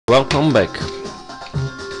Welcome back.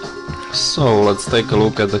 So let's take a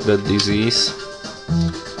look at the disease.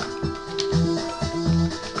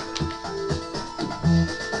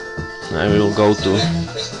 I will go to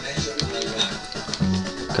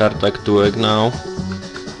Kartak 2 now.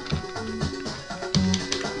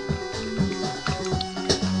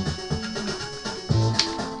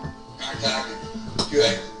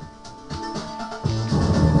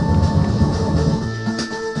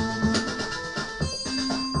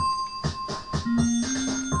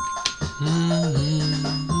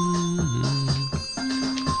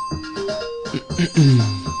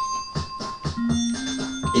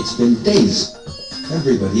 It's been days.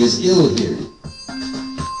 Everybody is ill here.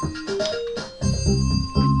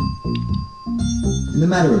 In the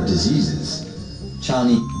matter of diseases,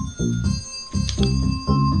 Chani...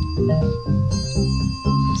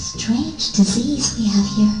 Strange disease we have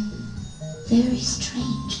here. Very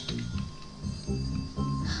strange.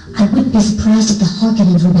 I wouldn't be surprised if the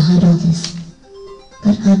Harkonnens were behind all this.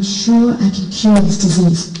 But I'm sure I can cure this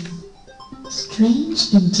disease.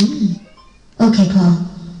 Strange indeed. Okay, Paul.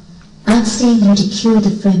 I'm staying here to cure the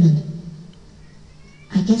fremen.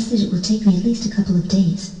 I guess that it will take me at least a couple of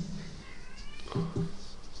days.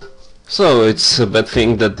 So it's a bad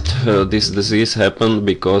thing that this disease happened,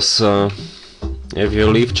 because if you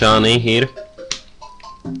leave Chani here,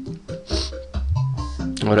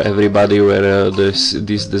 or everybody where this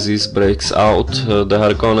disease breaks out, the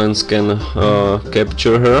Harkonnens can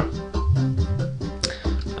capture her,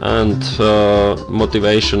 and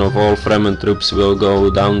motivation of all Fremen troops will go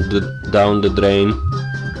down the drain.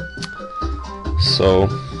 So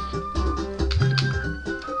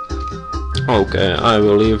okay, I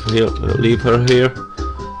will leave her here,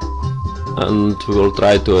 and we'll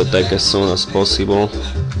try to attack as soon as possible.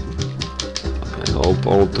 I hope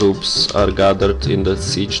all troops are gathered in the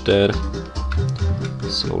siege there.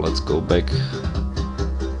 So let's go back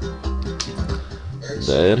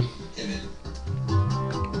there.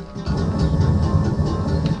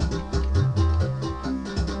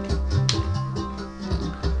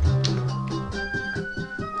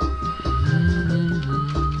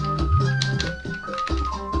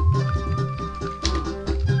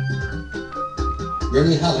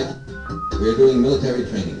 Gurney Halleck, we are doing military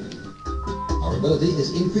training. Our ability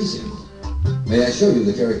is increasing. May I show you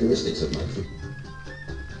the characteristics of my troop?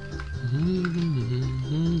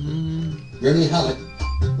 Gurney Halleck,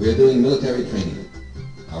 we are doing military training.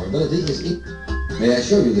 Our ability is May I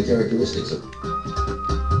show you the characteristics of...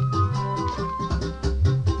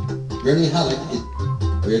 Gurney Halleck,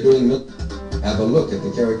 we are doing Have a look at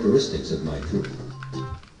the characteristics of my troop.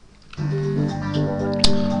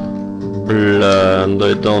 And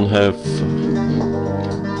I don't have...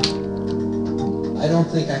 I don't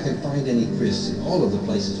think I can find any Chris in all of the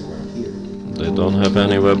places around here. They don't have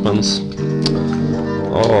any weapons.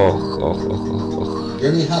 Oh.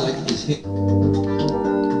 Gurney Halleck is here.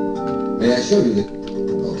 May I show you the...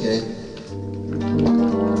 Okay.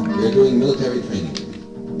 We're doing military training.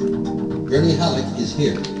 Gurney Halleck is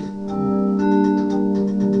here.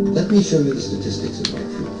 Let me show you the statistics of my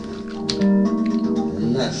troop.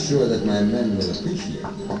 I'm not sure that my men will appreciate it.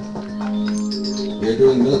 We are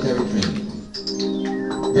doing military training.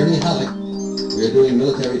 Gurney Halleck, we are doing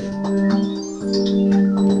military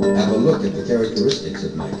Have a look at the characteristics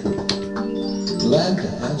of my troop. Glad to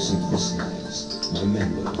have some Chris knives. My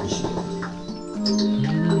men will appreciate it.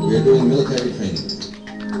 We are doing military training.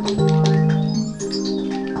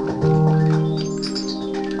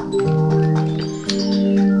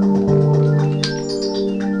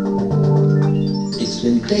 It's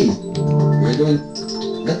been days. We're doing...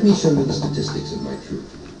 Let me show you the statistics of my troop.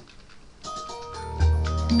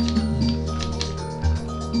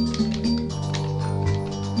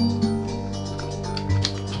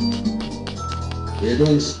 We're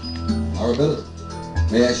doing our ability.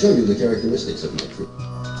 May I show you the characteristics of my troop?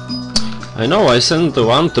 I know I sent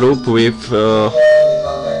one troop with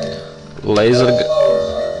laser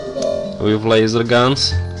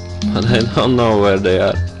guns, but I don't know where they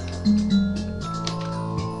are.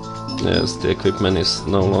 Yes, the equipment is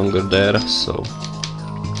no longer there, so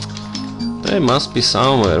they must be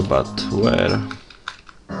somewhere, but where?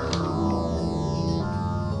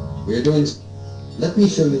 We're doing... Let me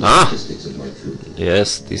show you the statistics of my troop.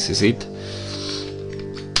 Yes, this is it.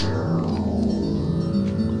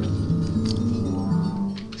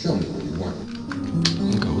 Show me what you want.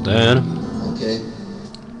 Go there. Okay.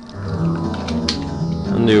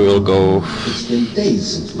 And you will go It's been days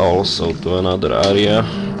since also to another area,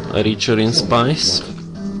 richer in spice.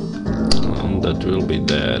 And that will be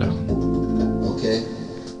there. Okay.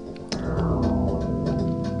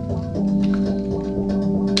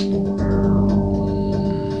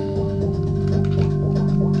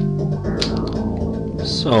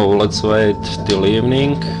 So let's wait till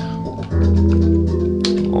evening.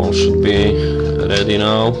 All should be ready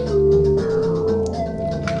now.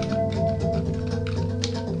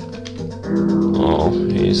 Oh,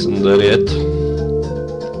 he isn't there yet.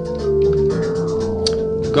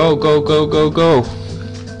 Go, go, go, go, go!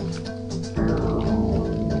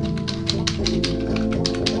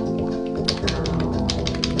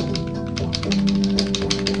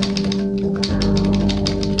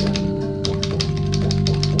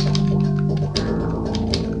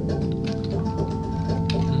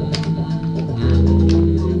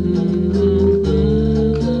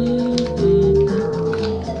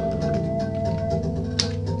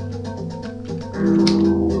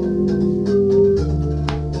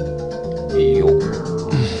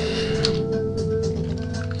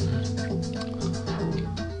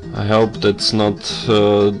 I hope that's not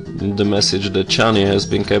the message that Chani has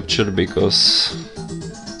been captured, because...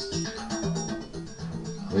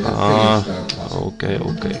 We have finished our puzzle. okay,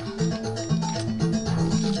 okay.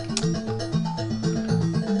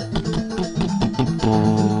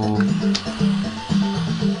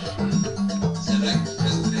 Select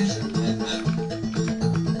destination and map.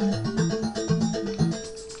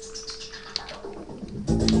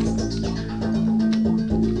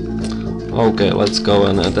 Okay, let's go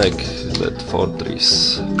and attack that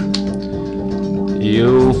fortress.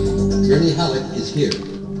 You Gurney Halleck is here.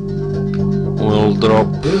 will drop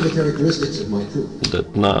Here are the characteristics of my crew.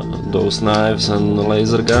 those knives and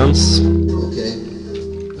laser guns. Okay.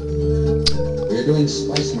 We are doing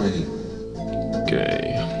spice mining.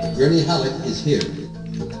 Okay, Gurney Halleck is here.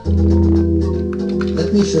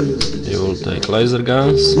 Let me show you the statistics. you will take laser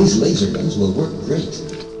guns. These laser guns will work great.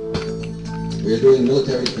 We are doing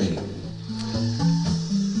military training.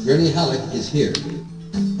 Gurney Halleck is here.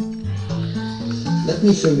 Let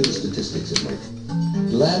me show you the statistics of my crew.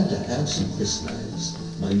 Glad to have some crisp knives.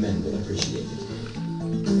 My men will appreciate it.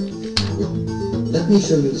 Let me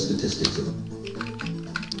show you the statistics of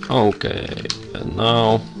Okay, and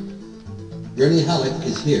now Gurney Halleck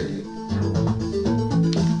is here.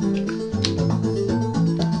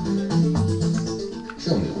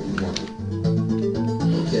 Show me what you want.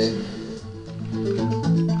 Okay.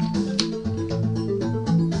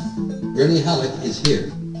 Gurney Halleck is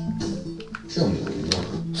here. Show me what you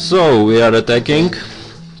want. so we are attacking.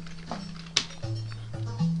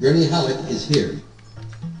 Gurney Halleck is here.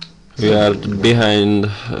 We are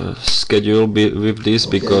behind schedule with this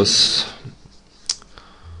because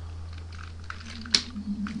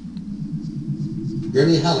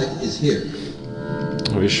Gurney Halleck is here.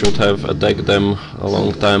 we should have attacked them a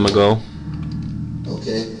long time ago.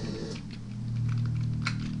 Okay.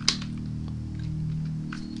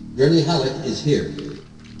 Gurney Halleck is here.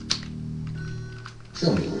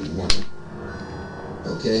 Show me what you want.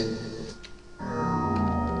 Okay.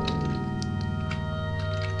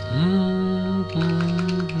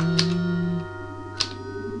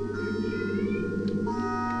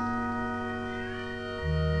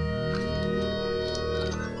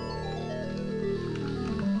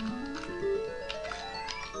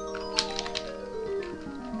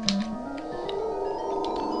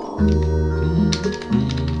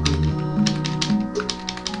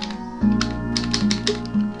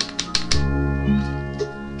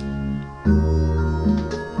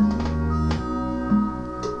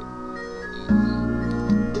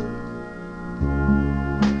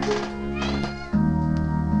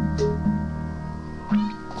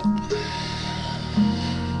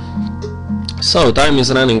 So time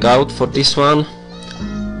is running out for this one.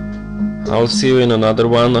 I'll see you in another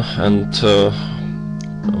one, and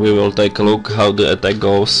we will take a look how the attack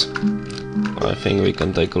goes. I think we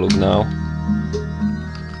can take a look now,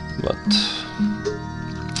 but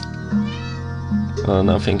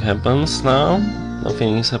nothing happens now.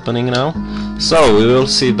 Nothing is happening now. So we will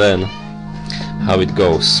see then how it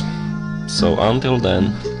goes. So until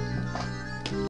then.